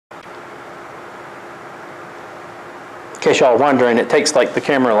In case y'all are wondering, it takes like the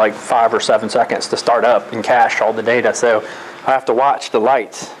camera like 5 or 7 seconds to start up and cache all the data, so I have to watch the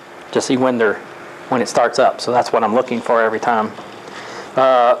lights to see when it starts up. So that's what I'm looking for every time.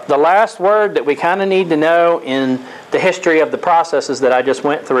 The last word that we kind of need to know in the history of the processes that I just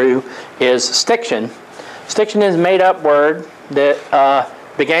went through is stiction. Stiction is a made-up word that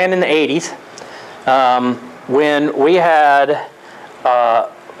began in the 80s when we had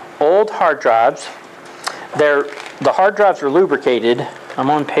old hard drives. The hard drives were lubricated.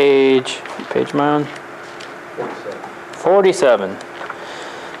 I'm on page am I on? 47.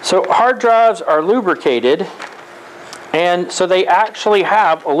 So hard drives are lubricated, and so they actually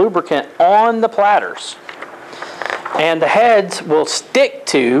have a lubricant on the platters. And the heads will stick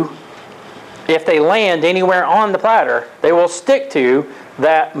to, if they land anywhere on the platter, they will stick to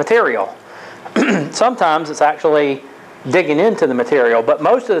that material. Sometimes it's actually digging into the material, but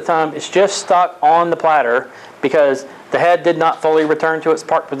most of the time it's just stuck on the platter because the head did not fully return to its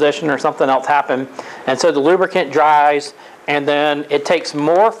park position or something else happened. And so the lubricant dries, and then it takes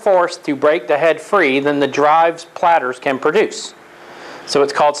more force to break the head free than the drive's platters can produce. So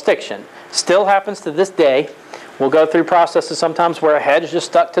it's called stiction. Still happens to this day. We'll go through processes sometimes where a head is just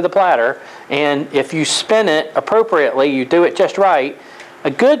stuck to the platter, and if you spin it appropriately, you do it just right,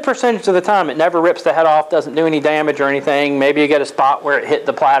 a good percentage of the time it never rips the head off, doesn't do any damage or anything. Maybe you get a spot where it hit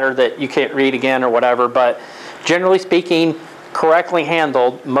the platter that you can't read again or whatever, but generally speaking, correctly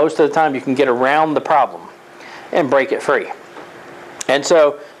handled, most of the time you can get around the problem and break it free. And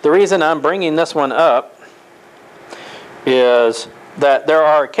so the reason I'm bringing this one up is that there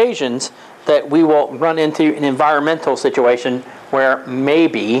are occasions that we will run into an environmental situation where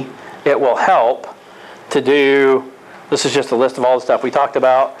maybe it will help to do, this is just a list of all the stuff we talked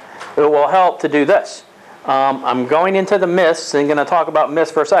about, it will help to do this. I'm going into the myths and going to talk about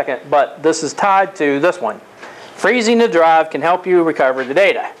myths for a second, but this is tied to this one. Freezing the drive can help you recover the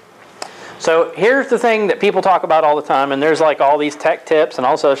data. So here's the thing that people talk about all the time, and there's like all these tech tips and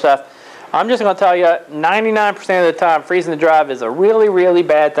all this other stuff. I'm just going to tell you, 99% of the time, freezing the drive is a really, really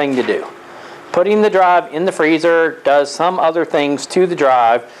bad thing to do. Putting the drive in the freezer does some other things to the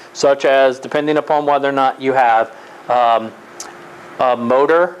drive, such as, depending upon whether or not you have a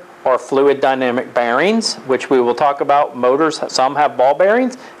motor or fluid dynamic bearings, which we will talk about. Motors, some have ball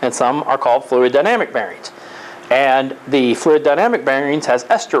bearings, and some are called fluid dynamic bearings. And the fluid dynamic bearings has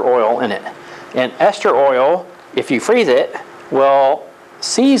ester oil in it. And ester oil, if you freeze it, will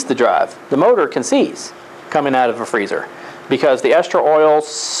seize the drive. The motor can seize coming out of a freezer, because the ester oil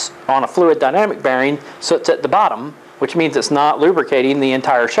on a fluid dynamic bearing sits at the bottom, which means it's not lubricating the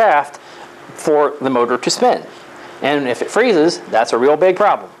entire shaft for the motor to spin. And if it freezes, that's a real big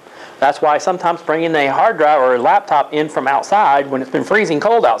problem. That's why sometimes bringing a hard drive or a laptop in from outside when it's been freezing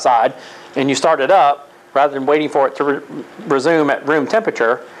cold outside and you start it up, rather than waiting for it to resume at room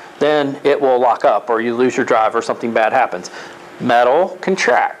temperature, then it will lock up or you lose your drive or something bad happens. Metal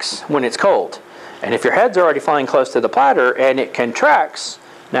contracts when it's cold. And if your head's already flying close to the platter and it contracts,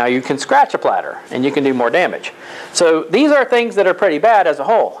 now you can scratch a platter and you can do more damage. So these are things that are pretty bad as a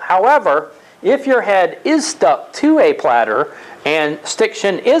whole. However, if your head is stuck to a platter and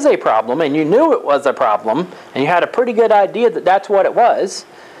stiction is a problem and you knew it was a problem and you had a pretty good idea that that's what it was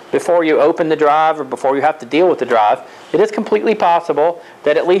before you open the drive or before you have to deal with the drive, it is completely possible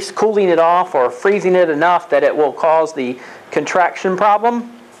that at least cooling it off or freezing it enough that it will cause the contraction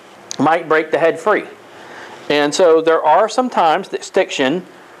problem might break the head free. And so there are some times that stiction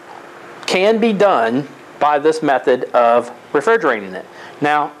can be done by this method of refrigerating it.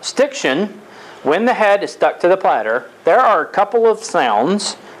 Now, stiction, when the head is stuck to the platter, there are a couple of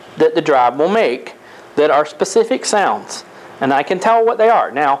sounds that the drive will make that are specific sounds. And I can tell what they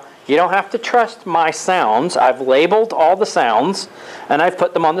are. Now, you don't have to trust my sounds. I've labeled all the sounds and I've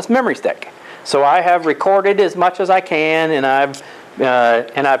put them on this memory stick. So I have recorded as much as I can, and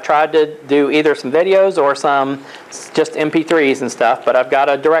I've tried to do either some videos or some just MP3s and stuff, but I've got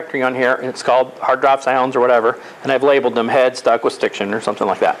a directory on here and it's called hard drive sounds or whatever, and I've labeled them head stuck with stiction or something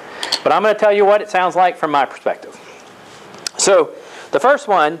like that. But I'm going to tell you what it sounds like from my perspective. So the first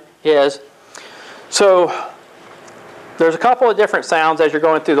one is, so there's a couple of different sounds as you're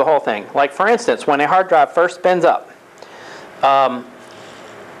going through the whole thing. Like for instance, when a hard drive first spins up,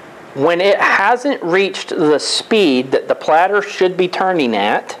 when it hasn't reached the speed that the platter should be turning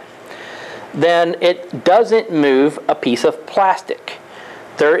at, then it doesn't move a piece of plastic.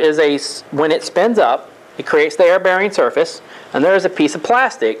 There is when it spins up, it creates the air bearing surface, and there is a piece of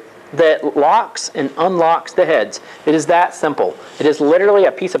plastic that locks and unlocks the heads. It is that simple. It is literally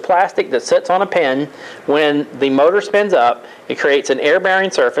a piece of plastic that sits on a pin. When the motor spins up, it creates an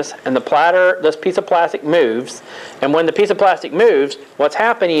air-bearing surface, and the platter, this piece of plastic moves. And when the piece of plastic moves, what's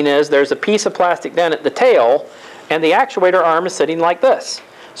happening is there's a piece of plastic down at the tail, and the actuator arm is sitting like this.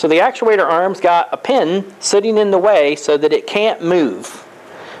 So the actuator arm's got a pin sitting in the way so that it can't move,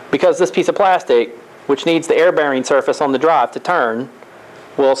 because this piece of plastic, which needs the air-bearing surface on the drive to turn,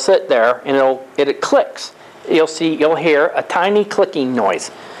 will sit there, and it clicks. You'll hear a tiny clicking noise.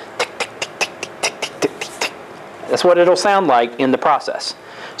 Tick, tick, tick, tick, tick, tick, tick, tick. That's what it'll sound like in the process.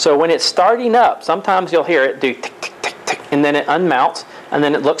 So when it's starting up, sometimes you'll hear it do tick, tick, tick, tick, and then it unmounts, and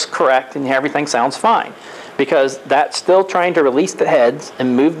then it looks correct, and everything sounds fine, because that's still trying to release the heads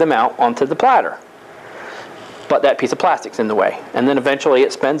and move them out onto the platter. But that piece of plastic's in the way, and then eventually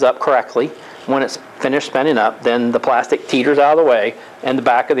it spins up correctly. When it's finished spinning up, then the plastic teeters out of the way, and the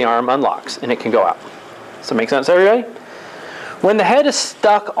back of the arm unlocks, and it can go out. Does that make sense, everybody? When the head is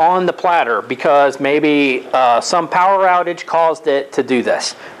stuck on the platter because maybe some power outage caused it to do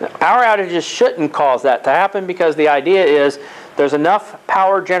this. Now, power outages shouldn't cause that to happen, because the idea is there's enough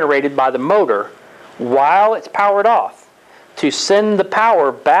power generated by the motor while it's powered off to send the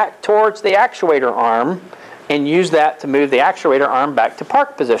power back towards the actuator arm and use that to move the actuator arm back to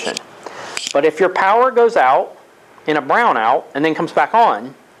park position. But if your power goes out in a brownout and then comes back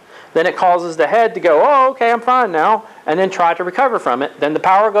on, then it causes the head to go, oh, okay, I'm fine now, and then try to recover from it. Then the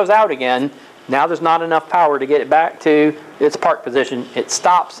power goes out again. Now there's not enough power to get it back to its park position. It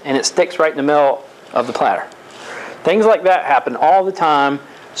stops, and it sticks right in the middle of the platter. Things like that happen all the time.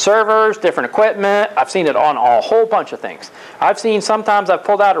 Servers, different equipment. I've seen it on a whole bunch of things. I've seen sometimes I've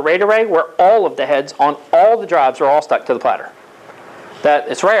pulled out a RAID array where all of the heads on all the drives are all stuck to the platter.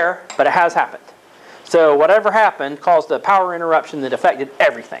 It's rare, but it has happened. So whatever happened caused a power interruption that affected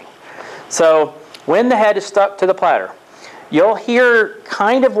everything. So when the head is stuck to the platter, you'll hear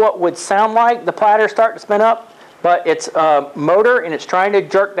kind of what would sound like the platter start to spin up, but it's a motor, and it's trying to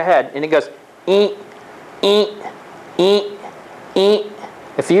jerk the head, and it goes eek, eek, eek, eek.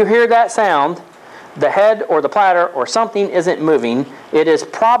 If you hear that sound, the head or the platter or something isn't moving. It is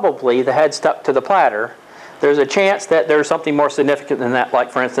probably the head stuck to the platter. There's a chance that there's something more significant than that,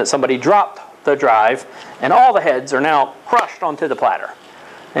 like for instance somebody dropped the drive and all the heads are now crushed onto the platter.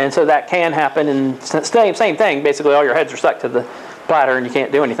 And so that can happen, and same thing, basically all your heads are stuck to the platter and you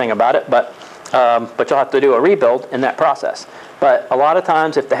can't do anything about it, but you'll have to do a rebuild in that process. But a lot of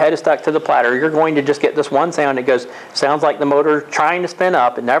times if the head is stuck to the platter, you're going to just get this one sound. It goes, sounds like the motor trying to spin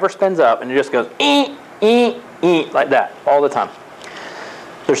up. It never spins up, and it just goes eek, eek, eek, like that all the time.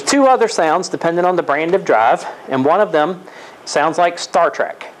 There's two other sounds depending on the brand of drive, and one of them sounds like Star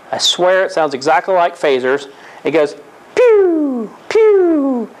Trek. I swear it sounds exactly like phasers. It goes pew,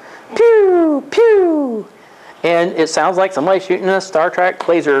 pew, pew, pew, and it sounds like somebody shooting a Star Trek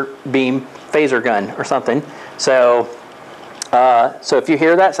laser beam phaser gun or something. So if you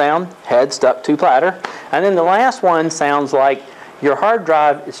hear that sound, head stuck to platter. And then the last one sounds like your hard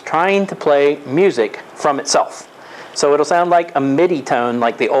drive is trying to play music from itself. So it'll sound like a MIDI tone,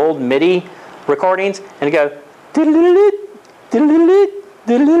 like the old MIDI recordings, and it goes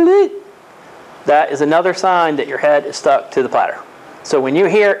that is another sign that your head is stuck to the platter. So when you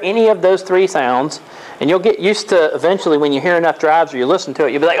hear any of those three sounds, and you'll get used to eventually when you hear enough drives or you listen to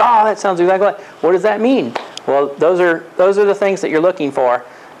it, you'll be like, oh, that sounds exactly like, what does that mean? Well, those are the things that you're looking for.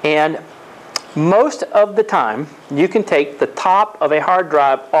 And most of the time, you can take the top of a hard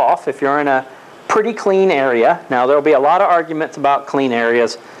drive off if you're in a pretty clean area. Now, there will be a lot of arguments about clean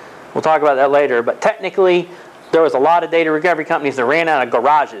areas. We'll talk about that later. But technically, there was a lot of data recovery companies that ran out of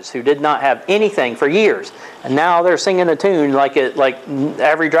garages who did not have anything for years. And now they're singing a tune like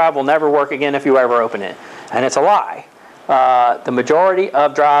every drive will never work again if you ever open it. And it's a lie. The majority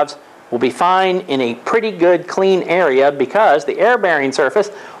of drives will be fine in a pretty good clean area, because the air-bearing surface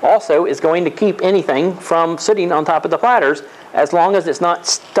also is going to keep anything from sitting on top of the platters as long as it's not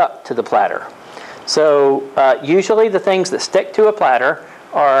stuck to the platter. So usually the things that stick to a platter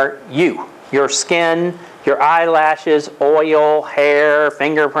are your skin, your eyelashes, oil, hair,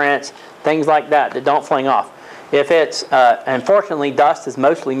 fingerprints, things like that don't fling off. If it's, unfortunately, dust is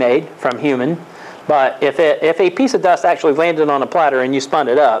mostly made from human, but if a piece of dust actually landed on a platter and you spun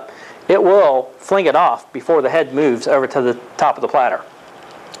it up, it will fling it off before the head moves over to the top of the platter.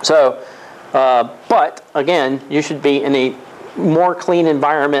 So, but again, you should be in a more clean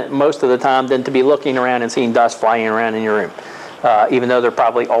environment most of the time than to be looking around and seeing dust flying around in your room, even though there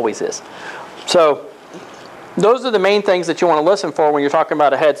probably always is. So those are the main things that you want to listen for when you're talking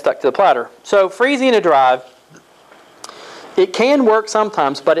about a head stuck to the platter. So freezing a drive It can work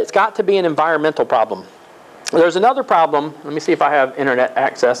sometimes, but it's got to be an environmental problem. There's another problem. Let me see if I have internet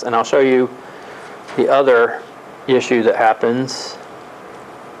access, and I'll show you the other issue that happens.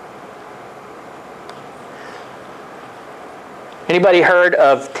 Anybody heard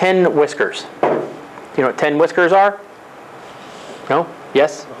of 10 whiskers? You know what 10 whiskers are? No?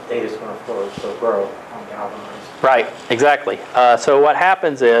 Yes? They just want to grow on galvanized. Right, exactly. So what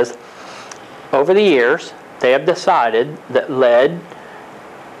happens is, over the years, they have decided that lead,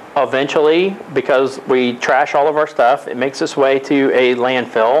 eventually, because we trash all of our stuff, it makes its way to a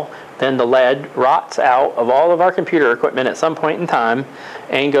landfill, then the lead rots out of all of our computer equipment at some point in time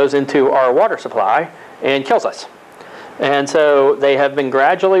and goes into our water supply and kills us. And so they have been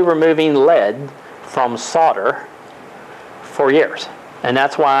gradually removing lead from solder for years. And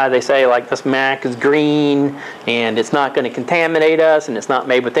that's why they say, like, this Mac is green and it's not going to contaminate us and it's not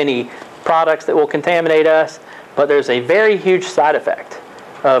made with any products that will contaminate us. But there's a very huge side effect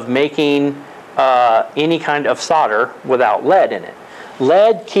of making any kind of solder without lead in it.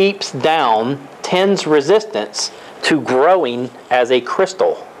 Lead keeps down tin's resistance to growing as a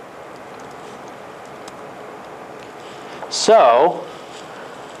crystal. So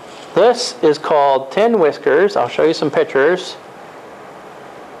this is called tin whiskers. I'll show you some pictures.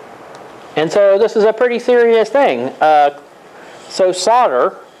 And so this is a pretty serious thing. So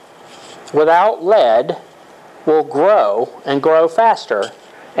solder without lead will grow and grow faster,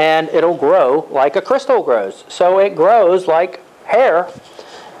 and it'll grow like a crystal grows. So it grows like hair.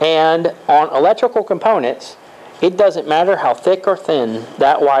 And on electrical components, it doesn't matter how thick or thin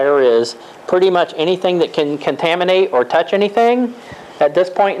that wire is. Pretty much anything that can contaminate or touch anything at this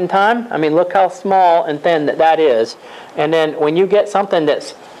point in time, I mean, look how small and thin that is. And then when you get something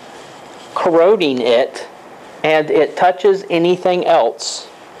that's corroding it and it touches anything else,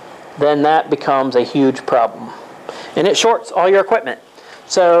 then that becomes a huge problem. And it shorts all your equipment.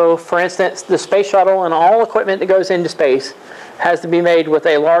 So, for instance, the space shuttle and all equipment that goes into space has to be made with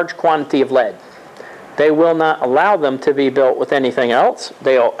a large quantity of lead. They will not allow them to be built with anything else.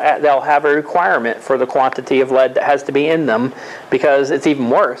 They'll have a requirement for the quantity of lead that has to be in them, because it's even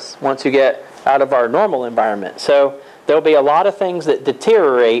worse once you get out of our normal environment. So there'll be a lot of things that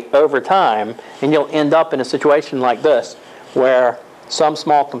deteriorate over time, and you'll end up in a situation like this where some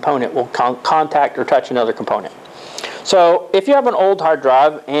small component will contact or touch another component. So if you have an old hard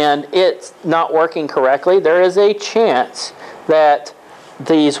drive and it's not working correctly, there is a chance that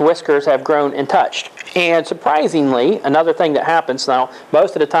these whiskers have grown and touched. And surprisingly, another thing that happens now,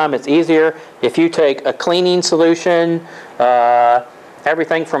 most of the time it's easier if you take a cleaning solution,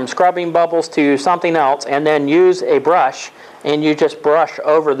 everything from scrubbing bubbles to something else, and then use a brush and you just brush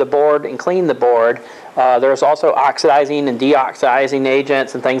over the board and clean the board. There's also oxidizing and deoxidizing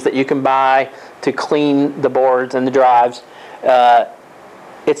agents and things that you can buy to clean the boards and the drives.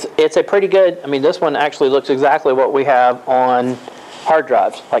 It's a pretty good, I mean, this one actually looks exactly what we have on hard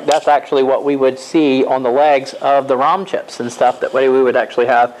drives. Like, that's actually what we would see on the legs of the ROM chips and stuff that we would actually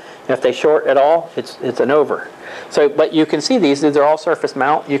have. And if they short at all, it's an over. So, but you can see these are all surface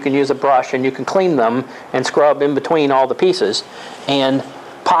mount. You can use a brush and you can clean them and scrub in between all the pieces and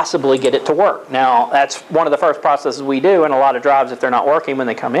possibly get it to work. Now, that's one of the first processes we do in a lot of drives if they're not working when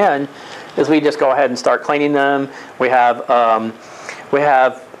they come in, is we just go ahead and start cleaning them. We have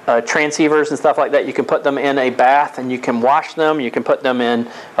transceivers and stuff like that. You can put them in a bath and you can wash them. You can put them in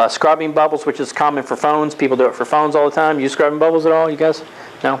scrubbing bubbles, which is common for phones. People do it for phones all the time. Use scrubbing bubbles at all, you guys?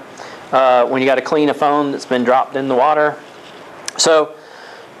 No? When you got to clean a phone that's been dropped in the water. So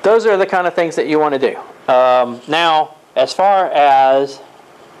those are the kind of things that you want to do. Now, as far as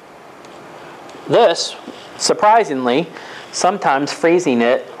this, surprisingly, sometimes freezing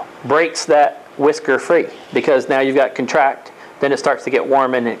it breaks that whisker free, because now you've got contract. Then it starts to get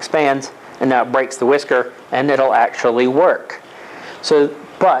warm and it expands, and now it breaks the whisker, and it'll actually work. So,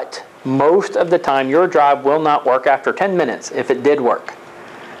 but most of the time, your drive will not work after 10 minutes if it did work.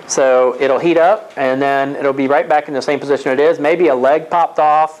 So it'll heat up, and then it'll be right back in the same position it is. Maybe a leg popped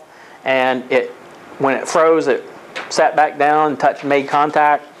off, and when it froze, it sat back down and made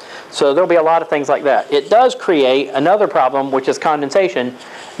contact. So there'll be a lot of things like that. It does create another problem, which is condensation.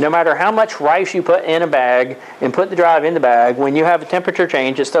 No matter how much rice you put in a bag and put the drive in the bag, when you have a temperature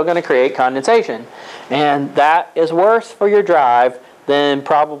change, it's still going to create condensation. And that is worse for your drive than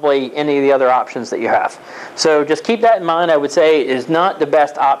probably any of the other options that you have. So just keep that in mind. I would say it is not the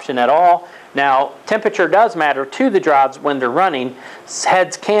best option at all. Now, temperature does matter to the drives when they're running.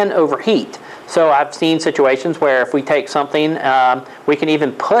 Heads can overheat. So I've seen situations where if we take something, we can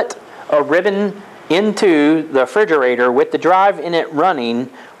even put a ribbon into the refrigerator with the drive in it running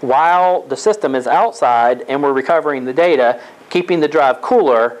while the system is outside and we're recovering the data, keeping the drive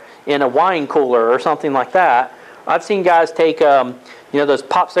cooler in a wine cooler or something like that. I've seen guys take, those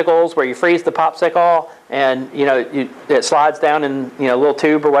popsicles where you freeze the popsicle and, it slides down in, a little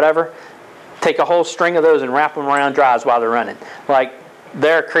tube or whatever. Take a whole string of those and wrap them around drives while they're running. Like,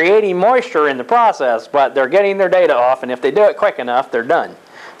 they're creating moisture in the process, but they're getting their data off, and if they do it quick enough, they're done.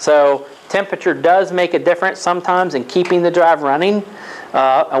 So temperature does make a difference sometimes in keeping the drive running.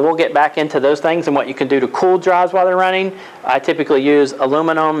 And we'll get back into those things and what you can do to cool drives while they're running. I typically use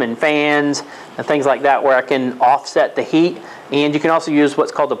aluminum and fans and things like that where I can offset the heat. And you can also use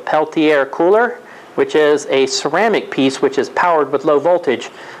what's called a Peltier cooler, which is a ceramic piece which is powered with low voltage,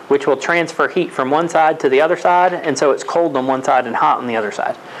 which will transfer heat from one side to the other side, and so it's cold on one side and hot on the other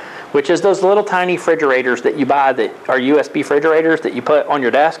side. Which is those little tiny refrigerators that you buy that are USB refrigerators that you put on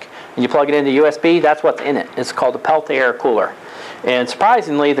your desk and you plug it into USB. That's what's in it. It's called a Peltier cooler. And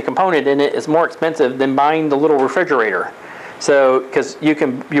surprisingly, the component in it is more expensive than buying the little refrigerator. So, because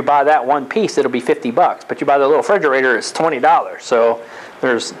you buy that one piece, it'll be $50, but you buy the little refrigerator, it's $20. So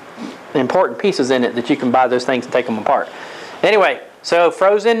there's important pieces in it that you can buy those things and take them apart. Anyway, so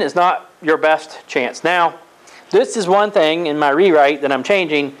frozen is not your best chance. Now, this is one thing in my rewrite that I'm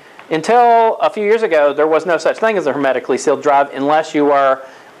changing. Until a few years ago, there was no such thing as a hermetically sealed drive unless you were,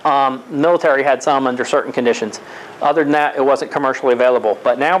 military had some under certain conditions. Other than that, it wasn't commercially available.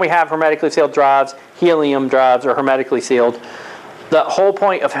 But now we have hermetically sealed drives. Helium drives are hermetically sealed. The whole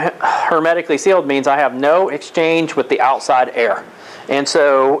point of hermetically sealed means I have no exchange with the outside air. And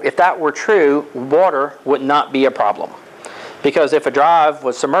so if that were true, water would not be a problem. Because if a drive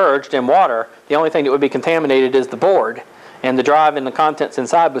was submerged in water, the only thing that would be contaminated is the board. And the drive and the contents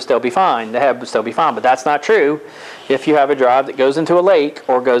inside would still be fine. The head would still be fine. But that's not true if you have a drive that goes into a lake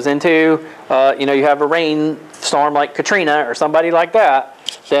or goes into, you have a rainstorm like Katrina or somebody like that.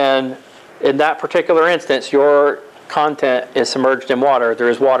 Then in that particular instance, your content is submerged in water. There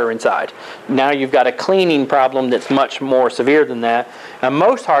is water inside. Now you've got a cleaning problem that's much more severe than that. And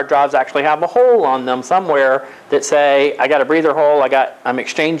most hard drives actually have a hole on them somewhere that say, I got a breather hole, I'm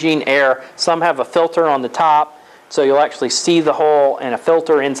exchanging air. Some have a filter on the top. So you'll actually see the hole and a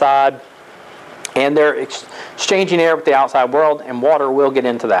filter inside, and they're exchanging air with the outside world, and water will get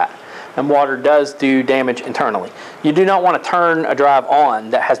into that. And water does do damage internally. You do not want to turn a drive on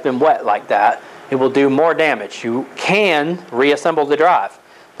that has been wet like that. It will do more damage. You can reassemble the drive.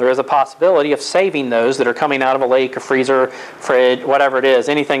 There is a possibility of saving those that are coming out of a lake, a freezer, fridge, whatever it is,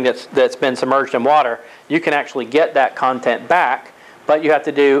 anything that's been submerged in water. You can actually get that content back. But you have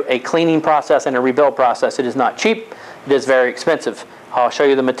to do a cleaning process and a rebuild process. It is not cheap. It is very expensive. I'll show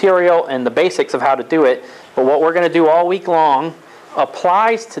you the material and the basics of how to do it. But what we're going to do all week long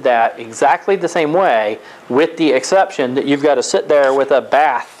applies to that exactly the same way, with the exception that you've got to sit there with a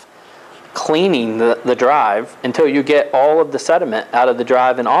bath cleaning the drive until you get all of the sediment out of the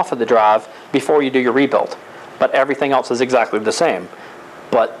drive and off of the drive before you do your rebuild. But everything else is exactly the same.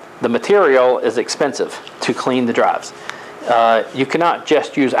 But the material is expensive to clean the drives. You cannot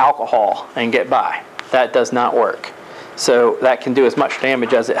just use alcohol and get by. That does not work. So that can do as much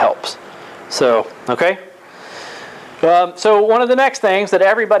damage as it helps. So, okay? So one of the next things that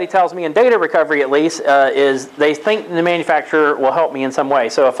everybody tells me in data recovery at least is they think the manufacturer will help me in some way.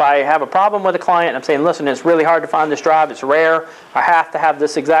 So if I have a problem with a client and I'm saying, listen, it's really hard to find this drive, it's rare, I have to have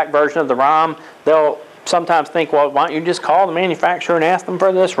this exact version of the ROM, they'll sometimes think, well, why don't you just call the manufacturer and ask them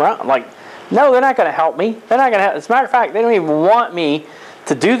for this ROM? Like, no, they're not going to help me. They're not going to help. As a matter of fact, they don't even want me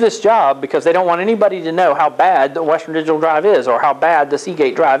to do this job because they don't want anybody to know how bad the Western Digital drive is or how bad the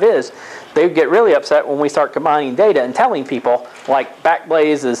Seagate drive is. They get really upset when we start combining data and telling people, like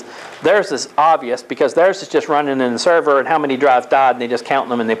Backblaze is, theirs is obvious because theirs is just running in the server and how many drives died and they just count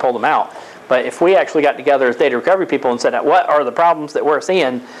them and they pull them out. But if we actually got together as data recovery people and said, what are the problems that we're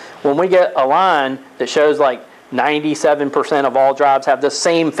seeing, when we get a line that shows like 97% of all drives have the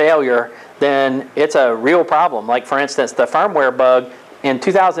same failure, then it's a real problem. Like for instance, the firmware bug, in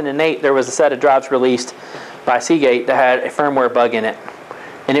 2008 there was a set of drives released by Seagate that had a firmware bug in it.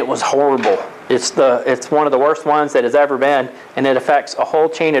 And it was horrible. It's one of the worst ones that has ever been, and it affects a whole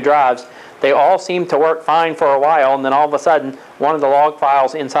chain of drives. They all seem to work fine for a while, and then all of a sudden one of the log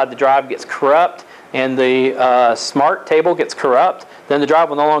files inside the drive gets corrupt, and the smart table gets corrupt, then the drive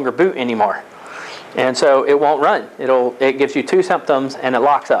will no longer boot anymore. And so it won't run. It gives you two symptoms and it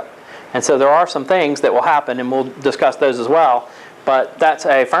locks up. And so there are some things that will happen, and we'll discuss those as well. But that's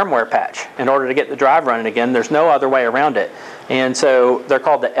a firmware patch in order to get the drive running again. There's no other way around it. And so they're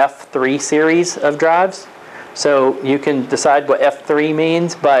called the F3 series of drives. So you can decide what F3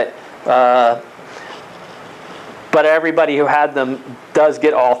 means, but but everybody who had them does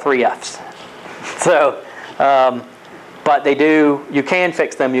get all 3 Fs. So, but they do, you can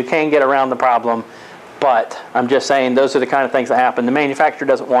fix them, you can get around the problem, but I'm just saying those are the kind of things that happen. The manufacturer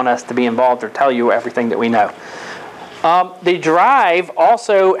doesn't want us to be involved or tell you everything that we know. The drive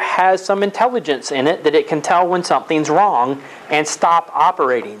also has some intelligence in it that it can tell when something's wrong and stop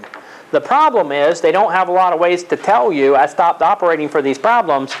operating. The problem is they don't have a lot of ways to tell you I stopped operating for these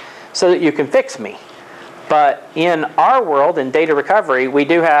problems so that you can fix me. But in our world, in data recovery, we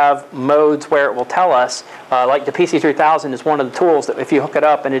do have modes where it will tell us, like the PC3000 is one of the tools that if you hook it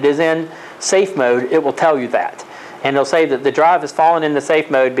up and it is in safe mode, it will tell you that. And it'll say that the drive has fallen into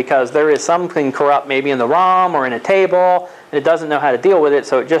safe mode because there is something corrupt maybe in the ROM or in a table, and it doesn't know how to deal with it,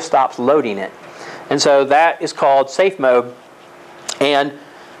 so it just stops loading it. And so that is called safe mode. And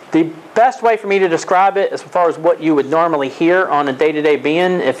the best way for me to describe it as far as what you would normally hear on a day-to-day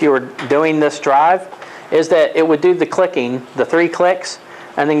being if you were doing this drive is that it would do the clicking, the 3 clicks,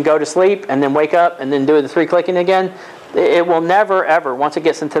 and then go to sleep, and then wake up, and then do the 3 clicking again. It will never, ever, once it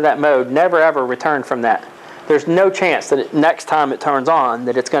gets into that mode, never, ever return from that. There's no chance that next time it turns on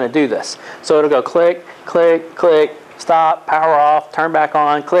that it's going to do this. So it'll go click, click, click, stop, power off, turn back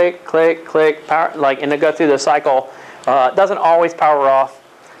on, click, click, click, power, and it'll go through the cycle. It doesn't always power off.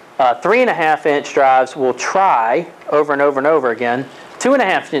 3.5-inch drives will try over and over and over again.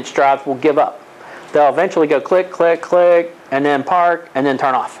 2.5-inch drives will give up. They'll eventually go click, click, click, and then park, and then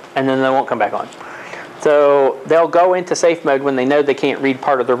turn off, and then they won't come back on. So they'll go into safe mode when they know they can't read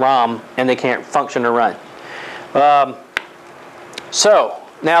part of the ROM and they can't function or run. So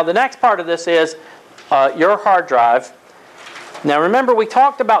now the next part of this is your hard drive. Now remember we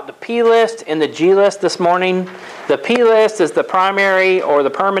talked about the P list and the G list this morning. The P list is the primary or the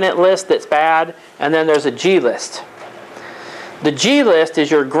permanent list that's bad, and then there's a G list. The G list is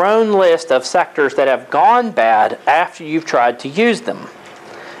your grown list of sectors that have gone bad after you've tried to use them.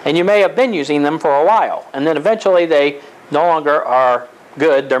 And you may have been using them for a while, and then eventually they no longer are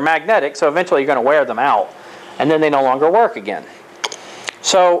good. They're magnetic, so eventually you're going to wear them out, and then they no longer work again.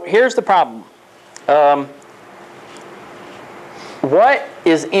 So here's the problem. What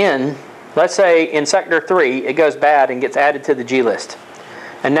is in, let's say in sector 3, it goes bad and gets added to the G list.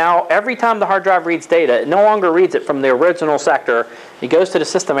 And now every time the hard drive reads data, it no longer reads it from the original sector. It goes to the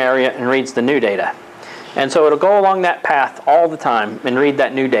system area and reads the new data. And so it'll go along that path all the time and read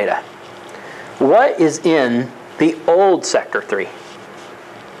that new data. What is in the old sector 3?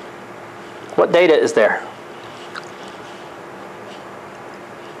 What data is there?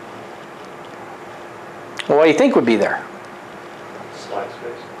 Well, what do you think would be there? Slack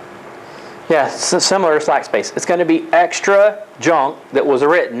space. Yeah, it's similar to slack space. It's going to be extra junk that was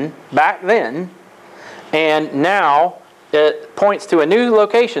written back then, and now it points to a new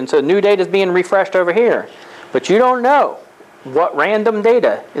location, so new data is being refreshed over here. But you don't know what random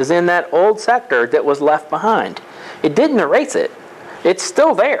data is in that old sector that was left behind. It didn't erase it. It's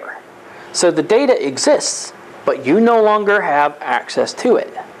still there. So the data exists, but you no longer have access to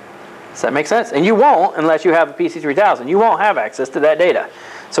it. Does that make sense? And you won't unless you have a PC3000. You won't have access to that data.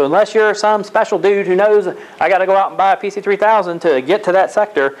 So unless you're some special dude who knows, I got to go out and buy a PC3000 to get to that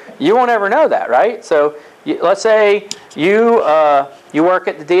sector, you won't ever know that, right? So let's say you work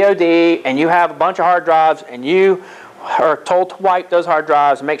at the DoD and you have a bunch of hard drives and you are told to wipe those hard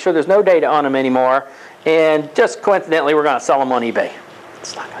drives and make sure there's no data on them anymore, and just coincidentally we're going to sell them on eBay.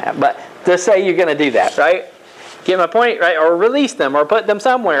 It's not going to happen, but just say you're going to do that, right? Get my point, right? Or release them or put them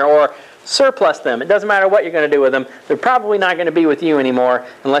somewhere or surplus them. It doesn't matter what you're going to do with them. They're probably not going to be with you anymore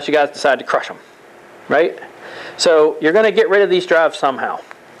unless you guys decide to crush them, right? So you're going to get rid of these drives somehow.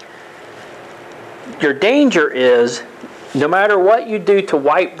 Your danger is no matter what you do to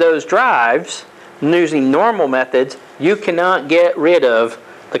wipe those drives using normal methods, you cannot get rid of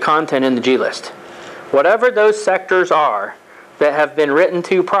the content in the G list. Whatever those sectors are that have been written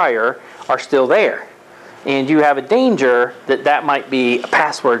to prior are still there. And you have a danger that that might be a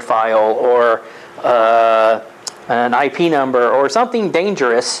password file or an IP number or something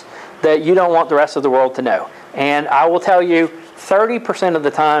dangerous that you don't want the rest of the world to know. And I will tell you, 30% of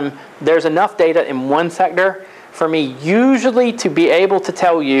the time, there's enough data in one sector for me usually to be able to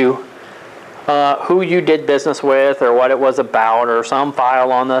tell you who you did business with or what it was about or some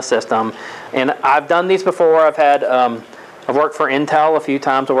file on the system. And I've done these before. I've worked for Intel a few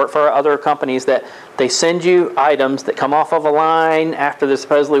times. I've worked for other companies that they send you items that come off of a line after they're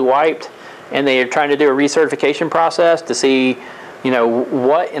supposedly wiped, and they are trying to do a recertification process to see,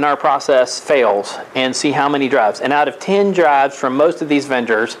 what in our process fails and see how many drives. And out of 10 drives from most of these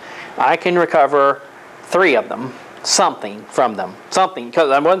vendors, I can recover 3 of them something from them. Something, because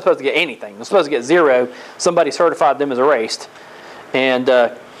I wasn't supposed to get anything. I was supposed to get 0. Somebody certified them as erased. And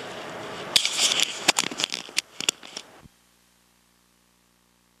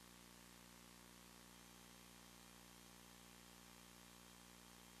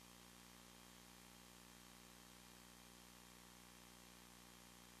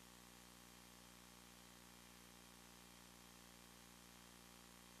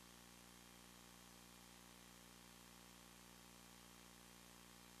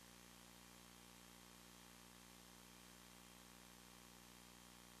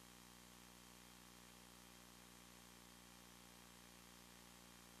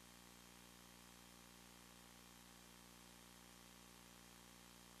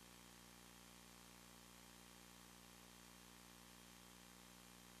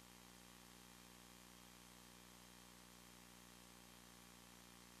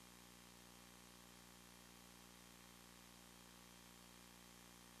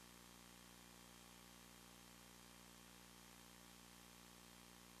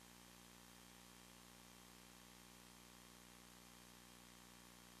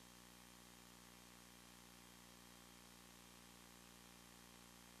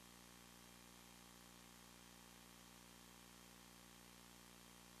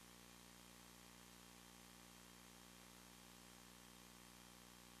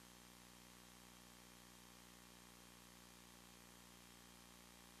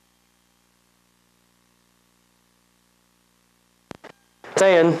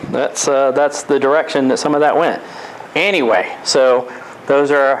saying that's the direction that some of that went. Anyway, so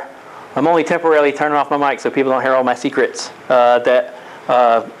those are, I'm only temporarily turning off my mic so people don't hear all my secrets that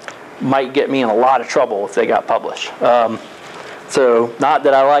might get me in a lot of trouble if they got published. So not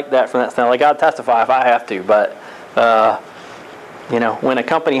that I like that from that standpoint. I got to testify if I have to, but you know, when a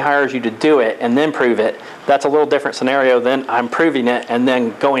company hires you to do it and then prove it, that's a little different scenario than I'm proving it and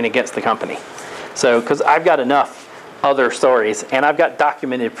then going against the company. So, because I've got enough other stories, and I've got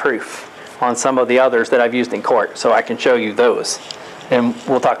documented proof on some of the others that I've used in court, so I can show you those. And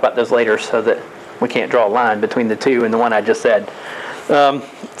we'll talk about those later so that we can't draw a line between the two and the one I just said.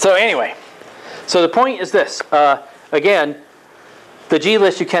 So anyway, so the point is this. Again, the G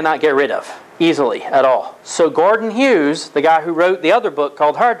list you cannot get rid of easily at all. So Gordon Hughes, the guy who wrote the other book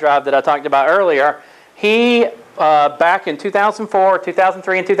called Hard Drive that I talked about earlier, he, back in 2004,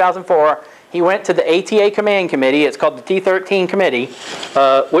 2003, and 2004, he went to the ATA Command Committee. It's called the T13 Committee,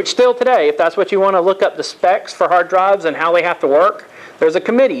 which still today, if that's what you want to look up the specs for hard drives and how they have to work, there's a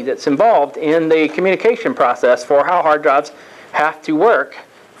committee that's involved in the communication process for how hard drives have to work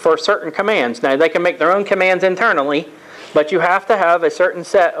for certain commands. Now, they can make their own commands internally, but you have to have a certain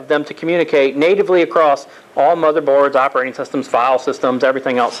set of them to communicate natively across all motherboards, operating systems, file systems,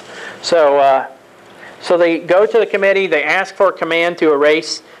 everything else. So, so they go to the committee, they ask for a command to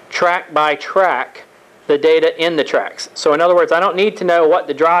erase track by track the data in the tracks. So in other words, I don't need to know what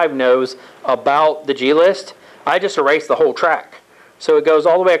the drive knows about the G list. I just erase the whole track. So it goes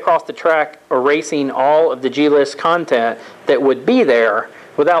all the way across the track, erasing all of the G list content that would be there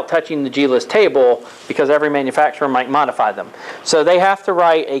without touching the G list table, because every manufacturer might modify them. So they have to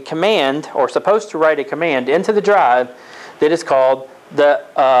write a command, or supposed to write a command into the drive that is called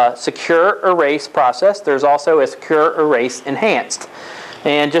the secure erase process. There's also a secure erase enhanced.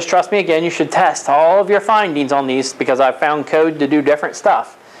 And just trust me again, you should test all of your findings on these, because I've found code to do different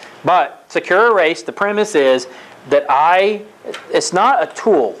stuff. But secure erase, the premise is that it's not a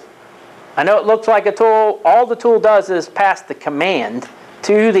tool. I know it looks like a tool. All the tool does is pass the command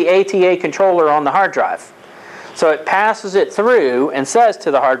to the ATA controller on the hard drive. So it passes it through and says to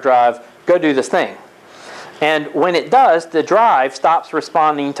the hard drive, go do this thing. And when it does, the drive stops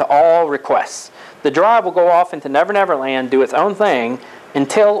responding to all requests. The drive will go off into Never Never Land, do its own thing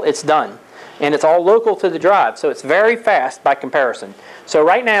until it's done. And it's all local to the drive, so it's very fast by comparison. So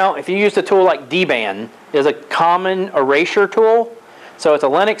right now, if you use a tool like DBAN, is a common erasure tool. So it's a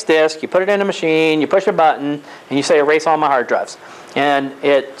Linux disk, you put it in a machine, you push a button, and you say erase all my hard drives. And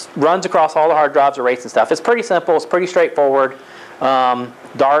it runs across all the hard drives, erase and stuff. It's pretty simple, it's pretty straightforward.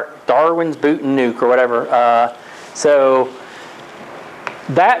 Darwin's boot and nuke or whatever. So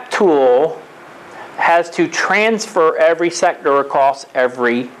that tool has to transfer every sector across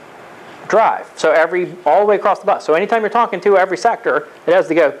every drive. So all the way across the bus. So anytime you're talking to every sector, it has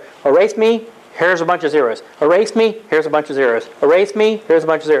to go, erase me, here's a bunch of zeros. Erase me, here's a bunch of zeros. Erase me, here's a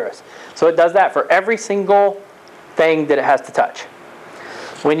bunch of zeros. So it does that for every single thing that it has to touch.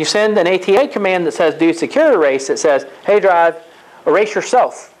 When you send an ATA command that says do secure erase, it says, hey drive, erase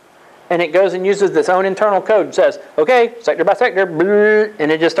yourself. and it goes and uses its own internal code and says, okay, sector by sector,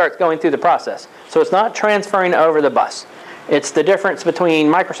 and it just starts going through the process. So it's not transferring over the bus. It's the difference between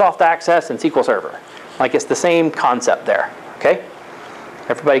Microsoft Access and SQL Server. Like, it's the same concept there, okay?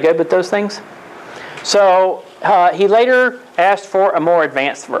 Everybody good with those things? So he later asked for a more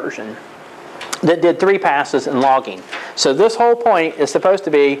advanced version that did 3 passes in logging. So this whole point is supposed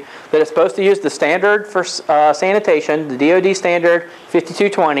to be that it's supposed to use the standard for sanitation, the DoD standard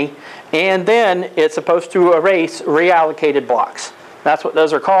 5220, and then it's supposed to erase reallocated blocks. That's what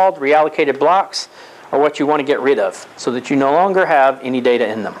those are called. Reallocated blocks are what you want to get rid of so that you no longer have any data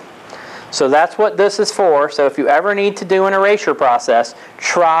in them. So that's what this is for. So if you ever need to do an erasure process,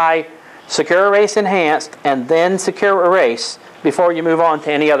 try Secure Erase Enhanced and then Secure Erase before you move on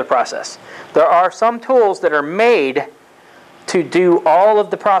to any other process. There are some tools that are made to do all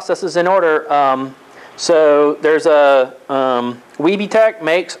of the processes in order. So there's a WeebyTech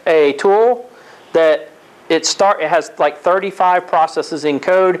makes a tool that it has like 35 processes in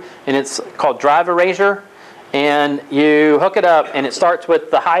code, and it's called Drive Erasure. And you hook it up, and it starts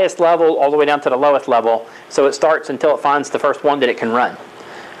with the highest level all the way down to the lowest level. So it starts until it finds the first one that it can run,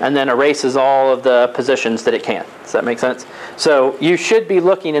 and then erases all of the positions that it can. Does that make sense? So you should be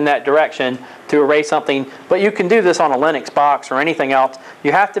looking in that direction to erase something, but you can do this on a Linux box or anything else.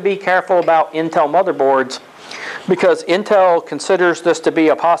 You have to be careful about Intel motherboards because Intel considers this to be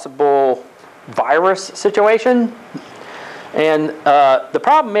a possible virus situation. And the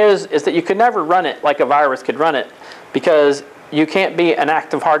problem is that you could never run it like a virus could run it because you can't be an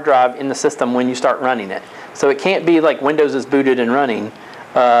active hard drive in the system when you start running it. So it can't be like Windows is booted and running.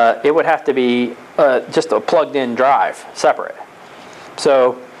 It would have to be just a plugged-in drive, separate.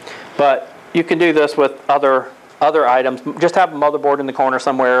 So, but you can do this with other items. Just have a motherboard in the corner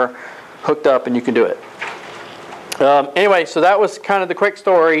somewhere hooked up and you can do it. Anyway, so that was kind of the quick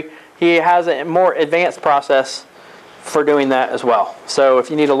story. He has a more advanced process for doing that as well. So if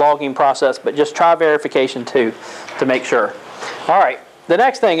you need a logging process, but just try verification too to make sure. All right, the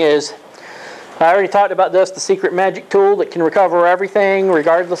next thing is, I already talked about this, the secret magic tool that can recover everything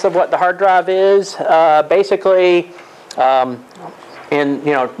regardless of what the hard drive is. Basically,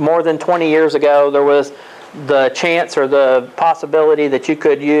 more than 20 years ago, there was the chance or the possibility that you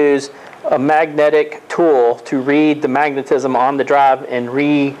could use a magnetic tool to read the magnetism on the drive and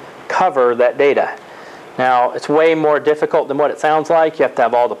recover that data. Now, it's way more difficult than what it sounds like. You have to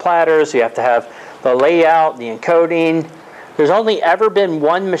have all the platters, you have to have the layout, the encoding. There's only ever been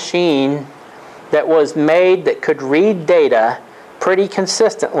one machine that was made that could read data pretty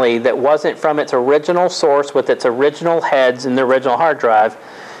consistently that wasn't from its original source with its original heads in the original hard drive.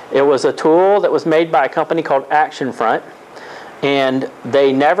 It was a tool that was made by a company called ActionFront, and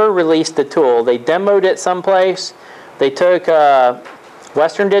they never released the tool. They demoed it someplace. They took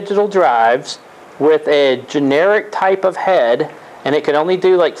Western Digital drives with a generic type of head, and it could only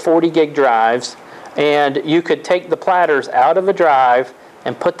do like 40 gig drives, and you could take the platters out of a drive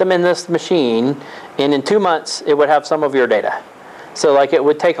and put them in this machine, and in 2 months it would have some of your data. So like it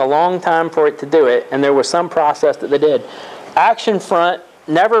would take a long time for it to do it, and there was some process that they did. ActionFront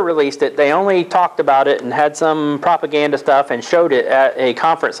never released it. They only talked about it and had some propaganda stuff and showed it at a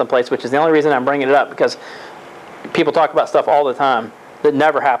conference someplace, which is the only reason I'm bringing it up, because people talk about stuff all the time that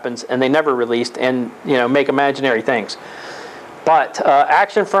never happens and they never released, and make imaginary things. But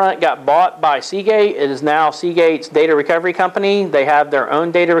ActionFront got bought by Seagate. It is now Seagate's data recovery company. They have their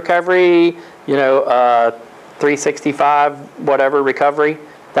own data recovery, 365 whatever recovery.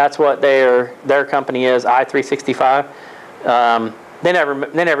 That's what their company is, i365. They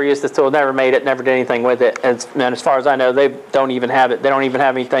never used this tool, never made it, never did anything with it. And as far as I know, they don't even have it. They don't even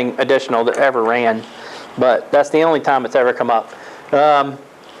have anything additional that ever ran. But that's the only time it's ever come up.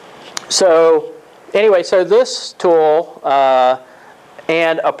 So this tool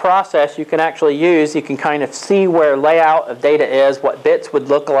and a process you can actually use, you can kind of see where layout of data is, what bits would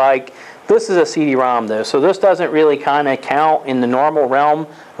look like. This is a CD-ROM though, so this doesn't really kind of count in the normal realm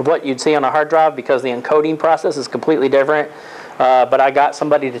of what you'd see on a hard drive because the encoding process is completely different. But I got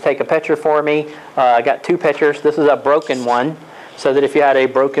somebody to take a picture for me. I got 2 pictures. This is a broken one, so that if you had a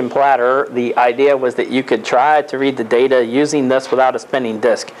broken platter, the idea was that you could try to read the data using this without a spinning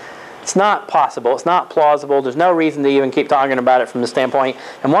disk. It's not possible. It's not plausible. There's no reason to even keep talking about it from the standpoint.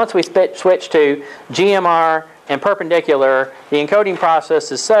 And once we switch to GMR and perpendicular, the encoding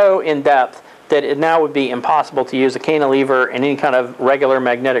process is so in-depth that it now would be impossible to use a cantilever and any kind of regular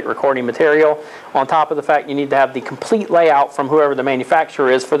magnetic recording material. On top of the fact you need to have the complete layout from whoever the manufacturer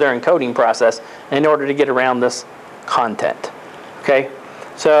is for their encoding process in order to get around this content. Okay,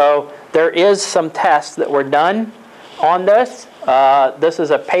 so there is some tests that were done on this. This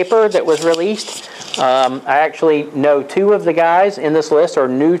is a paper that was released. I actually know 2 of the guys in this list, or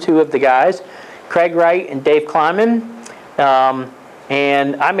knew 2 of the guys, Craig Wright and Dave Kleiman.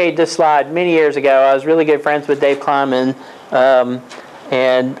 And I made this slide many years ago. I was really good friends with Dave Kleiman,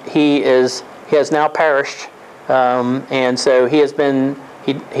 and he has now perished. And so he has been,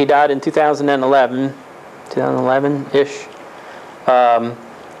 he died in 2011-ish.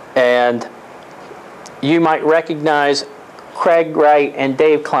 And you might recognize Craig Wright and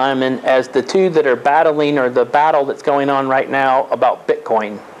Dave Kleiman as the 2 that are battling, or the battle that's going on right now about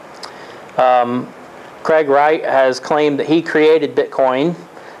Bitcoin. Craig Wright has claimed that he created Bitcoin.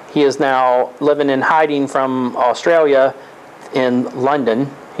 He is now living in hiding from Australia in London.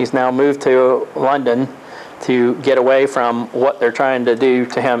 He's now moved to London to get away from what they're trying to do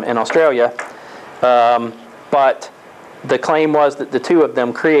to him in Australia. But the claim was that the 2 of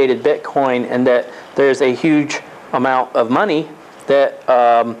them created Bitcoin, and that there's a huge amount of money that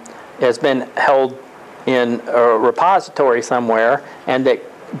has been held in a repository somewhere, and that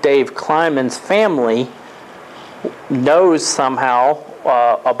Dave Kleiman's family knows somehow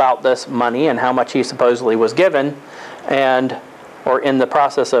about this money and how much he supposedly was given, or in the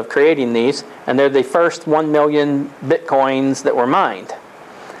process of creating these, and they're the first 1 million Bitcoins that were mined.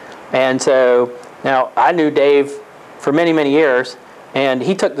 And so now I knew Dave for many, many years, and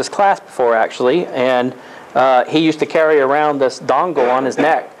he took this class before actually, and he used to carry around this dongle on his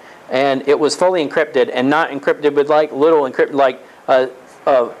neck, and it was fully encrypted, and not encrypted with like little encrypted, like a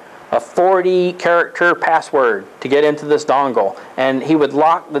 40-character password to get into this dongle, and he would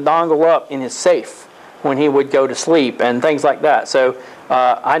lock the dongle up in his safe when he would go to sleep and things like that. So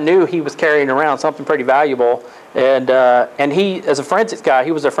I knew he was carrying around something pretty valuable, and he, as a forensics guy,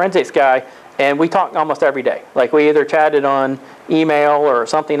 he was a forensics guy, and we talked almost every day. Like we either chatted on email or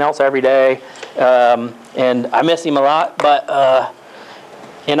something else every day, and I miss him a lot, but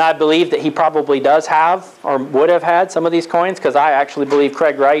and I believe that he probably does have, or would have had, some of these coins, because I actually believe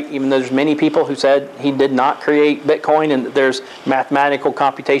Craig Wright, even though there's many people who said he did not create Bitcoin, and there's mathematical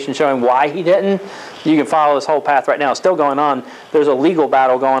computation showing why he didn't. You can follow this whole path right now. It's still going on. There's a legal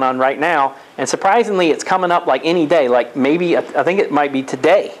battle going on right now, and surprisingly it's coming up like any day, like maybe, I think it might be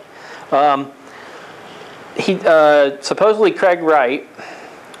today. Supposedly Craig Wright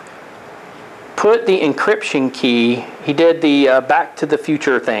put the encryption key, he did the Back to the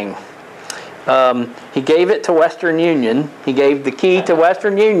Future thing. He gave it to Western Union. He gave the key to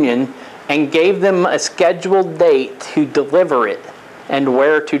Western Union and gave them a scheduled date to deliver it and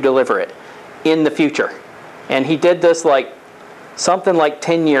where to deliver it in the future. And he did this like something like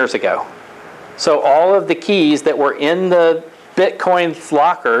 10 years ago. So all of the keys that were in the Bitcoin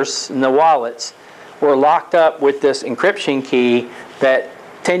lockers and the wallets were locked up with this encryption key that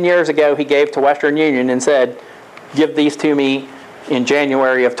 10 years ago he gave to Western Union and said, give these to me in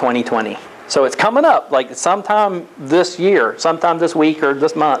January of 2020. So it's coming up, like sometime this year, sometime this week or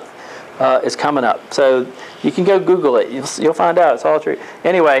this month is coming up. So you can go Google it, you'll find out, it's all true.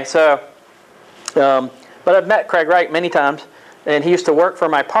 Anyway, so, but I've met Craig Wright many times, and he used to work for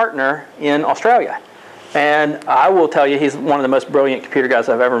my partner in Australia. And I will tell you, he's one of the most brilliant computer guys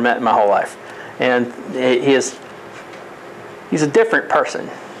I've ever met in my whole life. And he's a different person.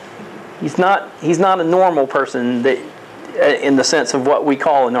 He's not a normal person that, in the sense of what we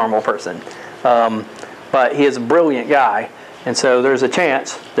call a normal person. But he is a brilliant guy. And so there's a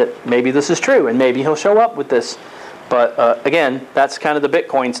chance that maybe this is true, and maybe he'll show up with this. But again, that's kind of the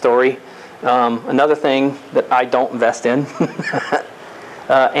Bitcoin story. Another thing that I don't invest in.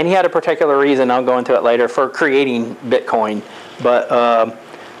 And he had a particular reason, I'll go into it later, for creating Bitcoin. But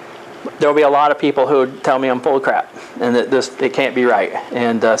there'll be a lot of people who would tell me I'm full of crap and that it can't be right.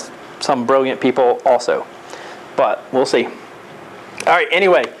 And some brilliant people also. But we'll see. All right,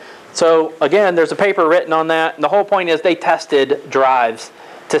 anyway. So again, there's a paper written on that. And the whole point is they tested drives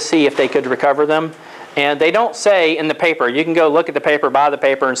to see if they could recover them. And they don't say in the paper, you can go look at the paper, buy the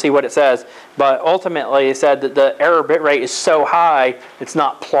paper, and see what it says. But ultimately, it said that the error bit rate is so high, it's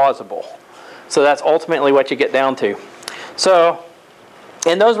not plausible. So that's ultimately what you get down to. So,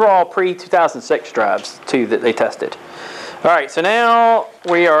 and those were all pre-2006 drives, too, that they tested. All right, so now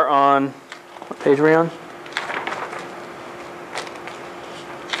we are on, what page are we on?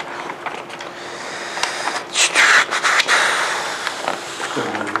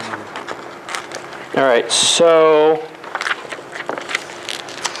 All right, so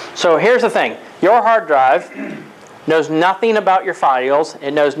here's the thing. Your hard drive knows nothing about your files.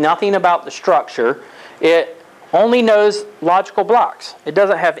 It knows nothing about the structure. It only knows logical blocks. It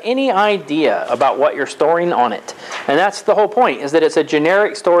doesn't have any idea about what you're storing on it. And that's the whole point, is that it's a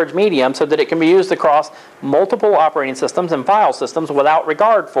generic storage medium so that it can be used across multiple operating systems and file systems without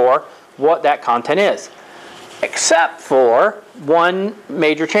regard for what that content is. Except for one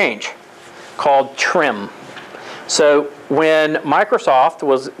major change called trim. So when Microsoft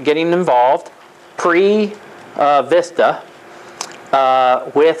was getting involved pre-Vista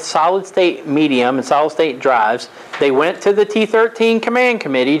with solid-state medium and solid-state drives, they went to the T13 command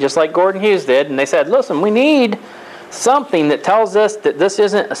committee, just like Gordon Hughes did, and they said, listen, we need something that tells us that this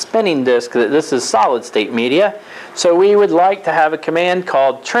isn't a spinning disk, that this is solid-state media. So we would like to have a command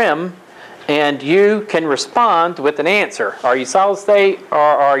called trim, and you can respond with an answer. Are you solid-state or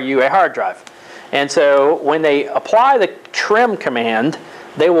are you a hard drive? And so when they apply the trim command,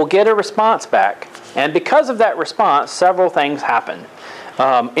 they will get a response back. And because of that response, several things happen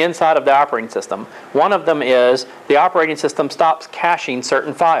inside of the operating system. One of them is the operating system stops caching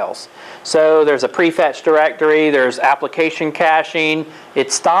certain files. So there's a prefetch directory, there's application caching.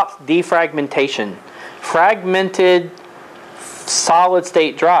 It stops defragmentation. Fragmented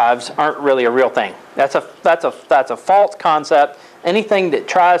solid-state drives aren't really a real thing. That's a false concept. Anything that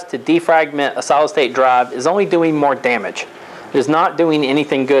tries to defragment a solid-state drive is only doing more damage. It is not doing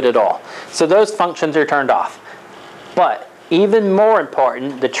anything good at all. So those functions are turned off. But even more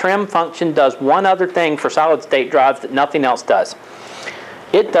important, the trim function does one other thing for solid-state drives that nothing else does.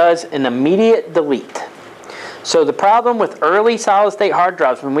 It does an immediate delete. So the problem with early solid-state hard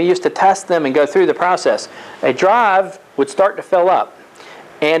drives, when we used to test them and go through the process, a drive would start to fill up.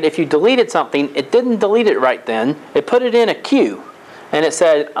 And if you deleted something, it didn't delete it right then. It put it in a queue. And it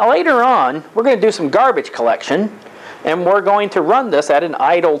said, later on, we're going to do some garbage collection, and we're going to run this at an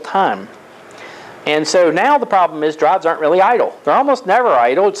idle time. And so now the problem is drives aren't really idle. They're almost never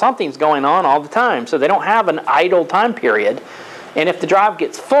idle. Something's going on all the time. So they don't have an idle time period. And if the drive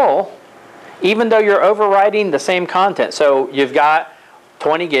gets full, even though you're overwriting the same content, so you've got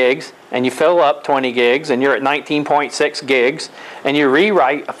 20 gigs, and you fill up 20 gigs, and you're at 19.6 gigs, and you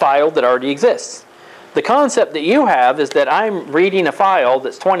rewrite a file that already exists. The concept that you have is that I'm reading a file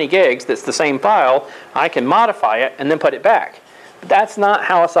that's 20 gigs, that's the same file, I can modify it and then put it back. But that's not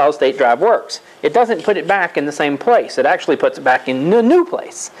how a solid-state drive works. It doesn't put it back in the same place. It actually puts it back in a new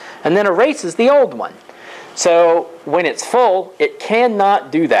place and then erases the old one. So when it's full, it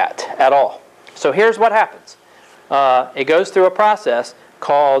cannot do that at all. So here's what happens. It goes through a process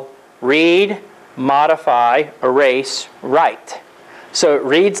called read, modify, erase, write. So it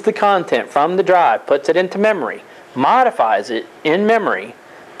reads the content from the drive, puts it into memory, modifies it in memory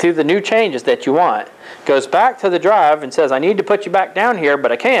to the new changes that you want, goes back to the drive and says, I need to put you back down here,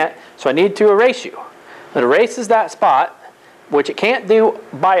 but I can't, so I need to erase you. It erases that spot, which it can't do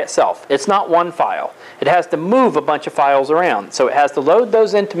by itself. It's not one file. It has to move a bunch of files around. So it has to load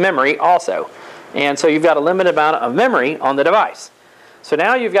those into memory also. And so you've got a limited amount of memory on the device. So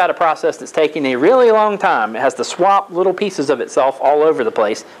now you've got a process that's taking a really long time. It has to swap little pieces of itself all over the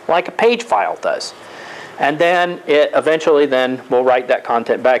place, like a page file does. And then it eventually then will write that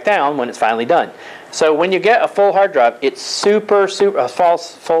content back down when it's finally done. So when you get a full hard drive, it's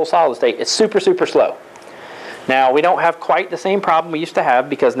full solid state, it's super slow. Now we don't have quite the same problem we used to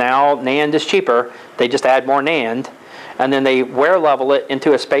have because now NAND is cheaper. They just add more NAND, and then they wear level it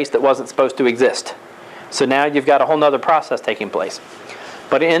into a space that wasn't supposed to exist. So now you've got a whole nother process taking place.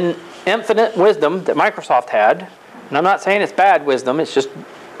 But in infinite wisdom that Microsoft had, and I'm not saying it's bad wisdom, it's just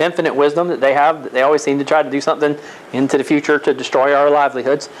infinite wisdom that they have, that they always seem to try to do something into the future to destroy our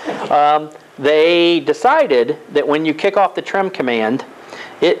livelihoods. They decided that when you kick off the trim command,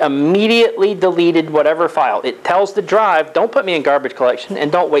 it immediately deleted whatever file. It tells the drive, don't put me in garbage collection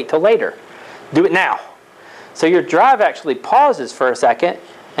and don't wait till later. Do it now. So your drive actually pauses for a second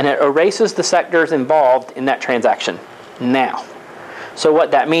and it erases the sectors involved in that transaction now. So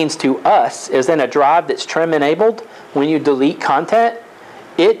what that means to us is in a drive that's trim enabled, when you delete content,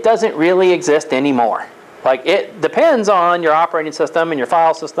 it doesn't really exist anymore. Like, it depends on your operating system and your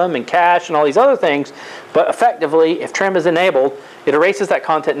file system and cache and all these other things, but effectively, if trim is enabled, it erases that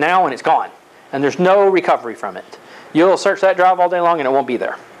content now and it's gone. And there's no recovery from it. You'll search that drive all day long and it won't be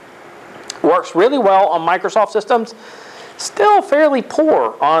there. Works really well on Microsoft systems, still fairly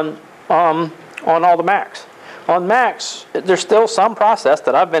poor on all the Macs. On Macs, there's still some process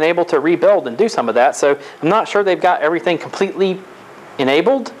that I've been able to rebuild and do some of that, so I'm not sure they've got everything completely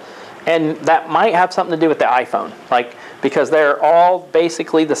enabled, and that might have something to do with the iPhone, because they're all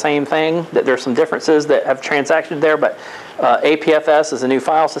basically the same thing, that there's some differences that have transactions there, but APFS is a new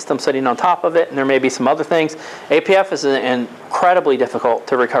file system sitting on top of it, and there may be some other things. APF is incredibly difficult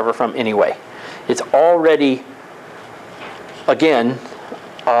to recover from anyway. It's already again,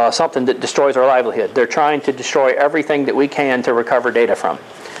 something that destroys our livelihood. They're trying to destroy everything that we can to recover data from.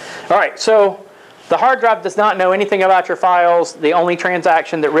 All right, so the hard drive does not know anything about your files. The only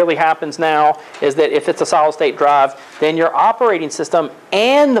transaction that really happens now is that if it's a solid state drive, then your operating system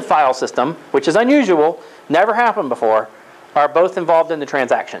and the file system, which is unusual, never happened before, are both involved in the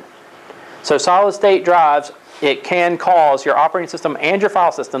transaction. So solid state drives, it can cause your operating system and your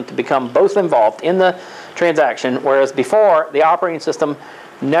file system to become both involved in the transaction, whereas before, the operating system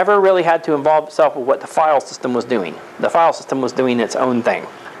never really had to involve itself with what the file system was doing. The file system was doing its own thing.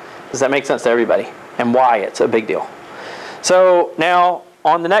 Does that make sense to everybody? And why it's a big deal. So now,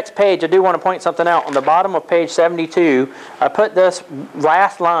 on the next page, I do want to point something out. On the bottom of page 72, I put this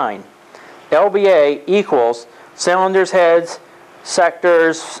last line. LBA equals cylinders, heads,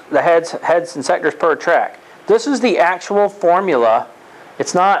 sectors, the heads and sectors per track. This is the actual formula.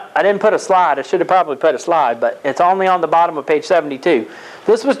 It's not, I didn't put a slide. I should have probably put a slide, but it's only on the bottom of page 72.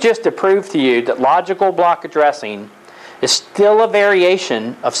 This was just to prove to you that logical block addressing is still a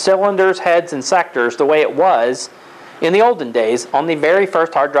variation of cylinders, heads, and sectors the way it was in the olden days on the very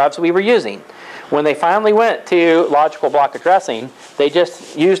first hard drives we were using. When they finally went to logical block addressing, they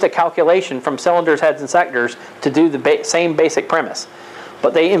just used a calculation from cylinders, heads, and sectors to do the same basic premise.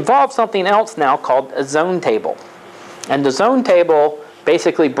 But they involve something else now called a zone table. And the zone table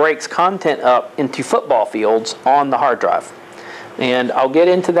basically breaks content up into football fields on the hard drive. And I'll get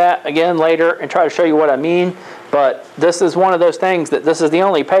into that again later and try to show you what I mean. But this is one of those things that this is the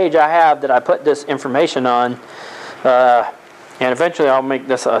only page I have that I put this information on. And eventually I'll make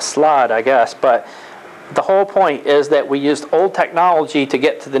this a slide, I guess. But the whole point is that we used old technology to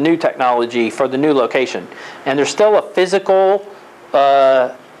get to the new technology for the new location. And there's still a physical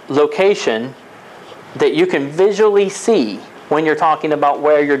location that you can visually see when you're talking about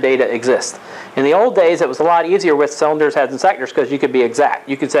where your data exists. In the old days, it was a lot easier with cylinders, heads, and sectors because you could be exact.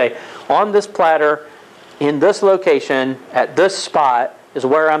 You could say, on this platter, in this location, at this spot, is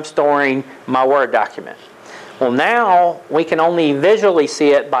where I'm storing my Word document. Well, now we can only visually see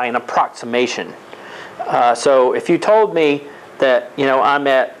it by an approximation. So if you told me that, you know, I'm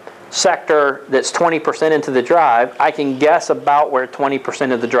at sector that's 20% into the drive, I can guess about where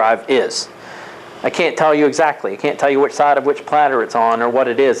 20% of the drive is. I can't tell you exactly. I can't tell you which side of which platter it's on or what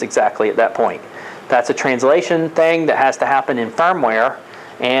it is exactly at that point. That's a translation thing that has to happen in firmware,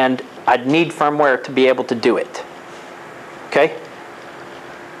 and I'd need firmware to be able to do it. Okay?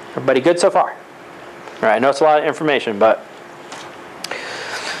 Everybody good so far? All right, I know it's a lot of information, but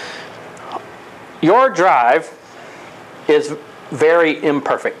your drive is very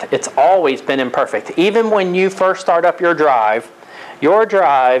imperfect. It's always been imperfect. Even when you first start up your drive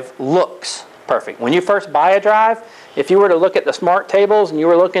looks perfect. When you first buy a drive, if you were to look at the smart tables and you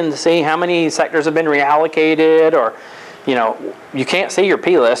were looking to see how many sectors have been reallocated, or, you know, you can't see your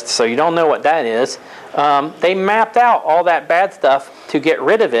P list, so you don't know what that is. They mapped out all that bad stuff to get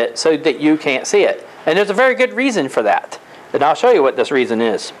rid of it so that you can't see it. And there's a very good reason for that. And I'll show you what this reason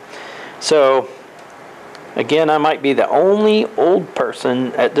is. So, again, I might be the only old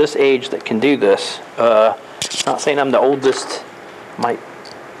person at this age that can do this. Not saying I'm the oldest.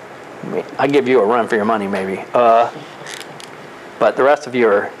 I'll give you a run for your money, maybe. But the rest of you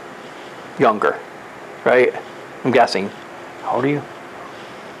are younger, right? I'm guessing. How old are you?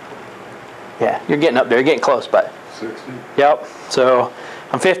 Yeah, you're getting up there. You're getting close, but 60. Yep. So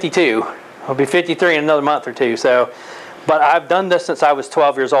I'm 52. I'll be 53 in another month or two. So, but I've done this since I was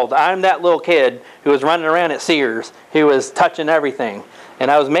 12 years old. I'm that little kid who was running around at Sears, who was touching everything, and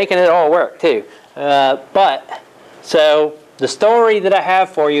I was making it all work too. So the story that I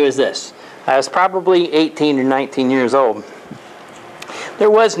have for you is this. I was probably 18 or 19 years old. There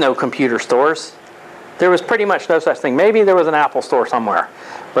was no computer stores. There was pretty much no such thing. Maybe there was an Apple store somewhere,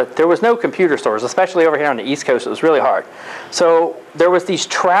 but there was no computer stores, especially over here on the East Coast. It was really hard. So there was these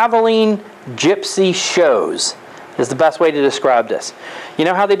traveling gypsy shows, is the best way to describe this. You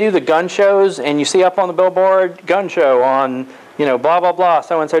know how they do the gun shows, and you see up on the billboard, gun show on, you know, blah, blah, blah,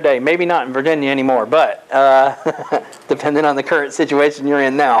 so-and-so day. Maybe not in Virginia anymore, but depending on the current situation you're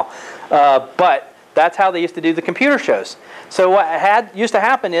in now. But that's how they used to do the computer shows. So what used to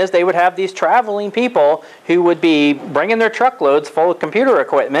happen is they would have these traveling people who would be bringing their truckloads full of computer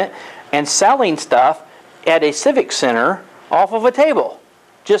equipment and selling stuff at a civic center off of a table,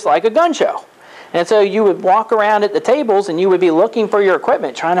 just like a gun show. And so you would walk around at the tables and you would be looking for your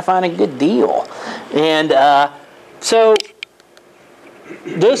equipment, trying to find a good deal. And so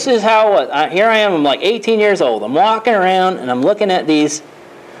this is how, here I am, I'm like 18 years old. I'm walking around and I'm looking at these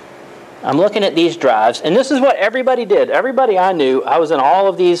drives, and this is what everybody did. Everybody I knew, I was in all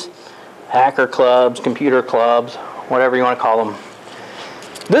of these hacker clubs, computer clubs, whatever you want to call them.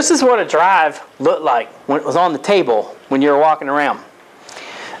 This is what a drive looked like when it was on the table when you were walking around.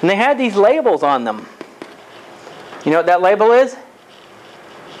 And they had these labels on them. You know what that label is?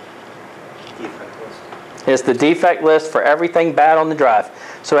 Defect list. It's the defect list for everything bad on the drive.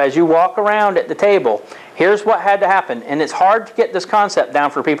 So as you walk around at the table, here's what had to happen. And it's hard to get this concept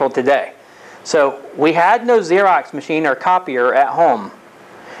down for people today. So we had no Xerox machine or copier at home.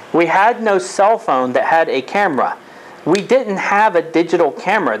 We had no cell phone that had a camera. We didn't have a digital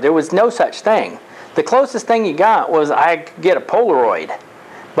camera. There was no such thing. The closest thing you got was I could get a Polaroid.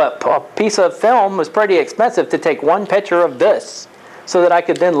 But a piece of film was pretty expensive to take one picture of this so that I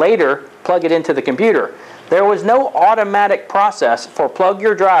could then later plug it into the computer. There was no automatic process for plug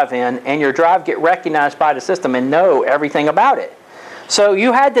your drive in and your drive get recognized by the system and know everything about it. So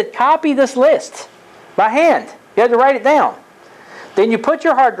you had to copy this list by hand. You had to write it down. Then you put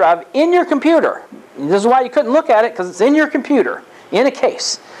your hard drive in your computer. This is why you couldn't look at it, because it's in your computer, in a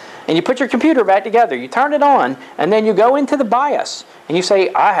case. And you put your computer back together. You turn it on, and then you go into the BIOS. And you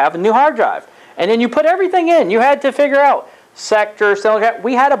say, I have a new hard drive. And then you put everything in. You had to figure out sector, cylinder.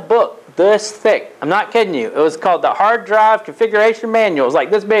 We had a book this thick. I'm not kidding you. It was called the Hard Drive Configuration Manual. It was like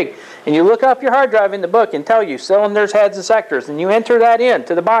this big. And you look up your hard drive in the book and tell you cylinders, heads, and sectors. And you enter that in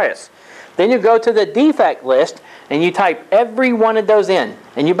to the BIOS. Then you go to the defect list and you type every one of those in.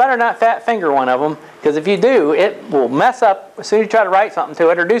 And you better not fat finger one of them, because if you do, it will mess up as soon as you try to write something to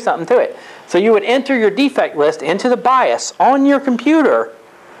it or do something to it. So you would enter your defect list into the BIOS on your computer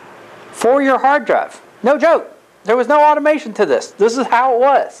for your hard drive. No joke. There was no automation to this. This is how it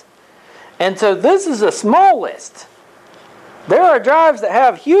was. And so this is a small list. There are drives that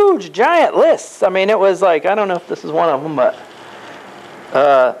have huge, giant lists. I mean, it was like, I don't know if this is one of them, but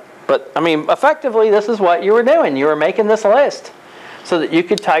I mean, effectively, this is what you were doing. You were making this list so that you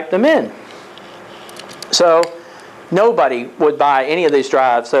could type them in. So nobody would buy any of these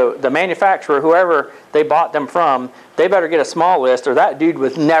drives. So the manufacturer, whoever they bought them from, they better get a small list, or that dude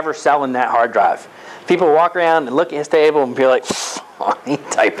was never selling that hard drive. People walk around and look at his table and be like, I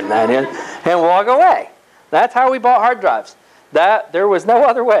ain't typing that in, and walk away. That's how we bought hard drives. There was no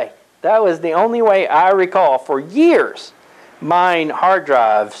other way. That was the only way I recall for years buying hard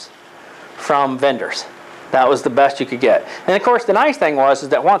drives from vendors. That was the best you could get. And of course, the nice thing was is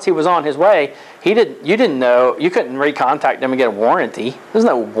that once he was on his way, you didn't know, you couldn't recontact him and get a warranty. There's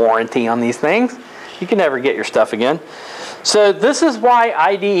no warranty on these things. You can never get your stuff again. So this is why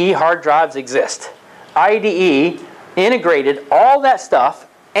IDE hard drives exist. IDE integrated all that stuff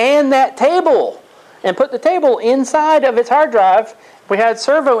and that table and put the table inside of its hard drive. We had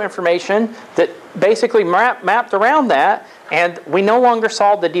servo information that basically mapped around that, and we no longer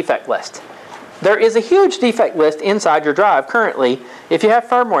saw the defect list. There is a huge defect list inside your drive currently. If you have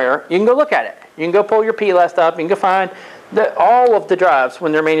firmware, you can go look at it. You can go pull your P list up. You can go find that all of the drives,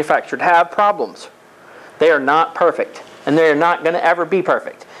 when they're manufactured, have problems. They are not perfect, and they're not going to ever be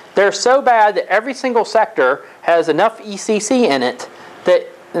perfect. They're so bad that every single sector has enough ECC in it,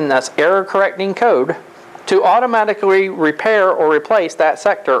 and that's error correcting code, to automatically repair or replace that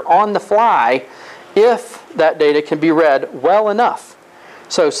sector on the fly if that data can be read well enough.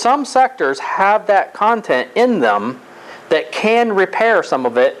 So some sectors have that content in them that can repair some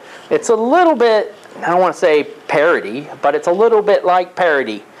of it. It's a little bit, I don't want to say parity, but it's a little bit like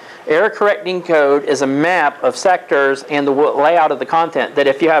parity. Error correcting code is a map of sectors and the layout of the content that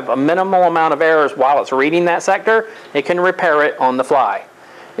if you have a minimal amount of errors while it's reading that sector, it can repair it on the fly.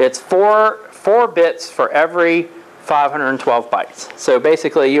 It's four bits for every 512 bytes. So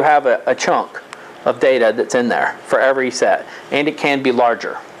basically you have a chunk of data that's in there for every set, and it can be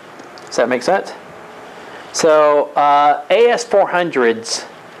larger. Does that make sense? So AS400s,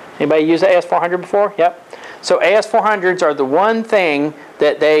 anybody use AS400 before? Yep. So AS400s are the one thing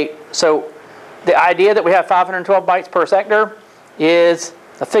that so the idea that we have 512 bytes per sector is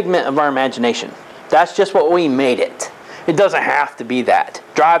a figment of our imagination. That's just what we made it. It doesn't have to be that.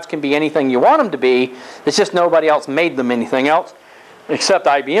 Drives can be anything you want them to be. It's just nobody else made them anything else except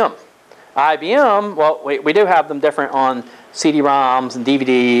IBM. IBM, well, we do have them different on CD-ROMs and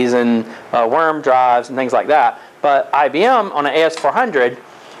DVDs and worm drives and things like that. But IBM on an AS400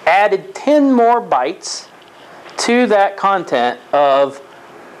 added 10 more bytes to that content of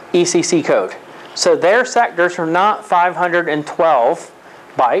ECC code. So their sectors are not 512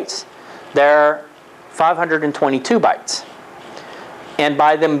 bytes, they're 522 bytes. And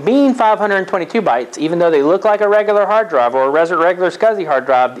by them being 522 bytes, even though they look like a regular hard drive or a regular SCSI hard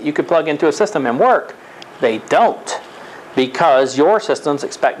drive that you could plug into a system and work, they don't. Because your system's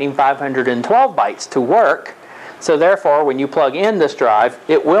expecting 512 bytes to work. So therefore, when you plug in this drive,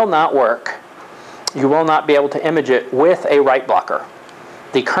 it will not work. you will not be able to image it with a write blocker.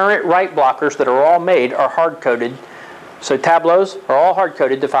 The current write blockers that are all made are hard-coded. So Tableaus are all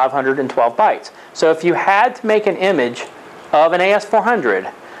hard-coded to 512 bytes. So if you had to make an image of an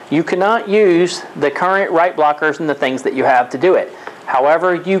AS400, you cannot use the current write blockers and the things that you have to do it.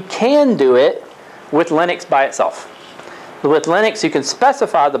 However, you can do it with Linux by itself. With Linux, you can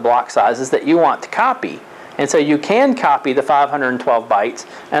specify the block sizes that you want to copy. And so you can copy the 512 bytes,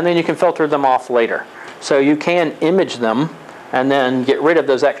 and then you can filter them off later. So you can image them and then get rid of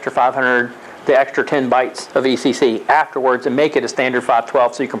those extra 500, the extra 10 bytes of ECC afterwards and make it a standard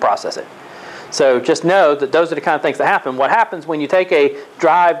 512 so you can process it. So just know that those are the kind of things that happen. What happens when you take a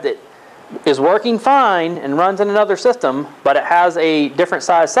drive that is working fine and runs in another system, but it has a different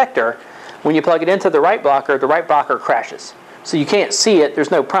size sector, when you plug it into the write blocker crashes. So you can't see it,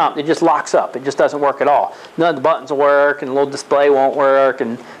 there's no prompt, it just locks up, it just doesn't work at all. None of the buttons will work, and the little display won't work,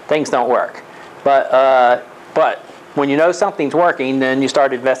 and things don't work. But when you know something's working, then you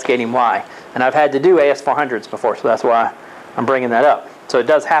start investigating why. And I've had to do AS400s before, so that's why I'm bringing that up. So it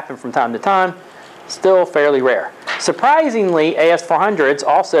does happen from time to time, still fairly rare. Surprisingly, AS400s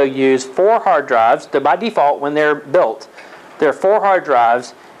also use 4 hard drives. By default, when they're built, there are 4 hard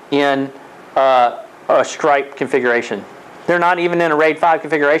drives in a stripe configuration. They're not even in a RAID 5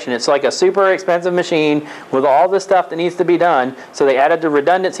 configuration. It's like a super expensive machine with all the stuff that needs to be done. So they added the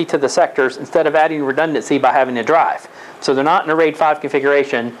redundancy to the sectors instead of adding redundancy by having a drive. So they're not in a RAID 5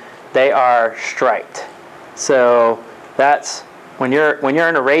 configuration. They are striped. So that's when you're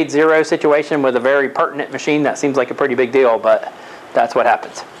in a RAID 0 situation with a very pertinent machine, that seems like a pretty big deal, but that's what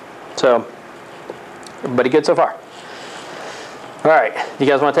happens. So everybody good so far? All right, you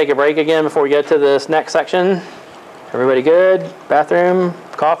guys want to take a break again before we get to this next section? Everybody good? Bathroom,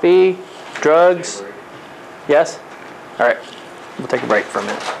 coffee, drugs? Yes? All right, we'll take a break for a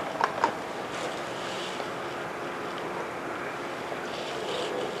minute.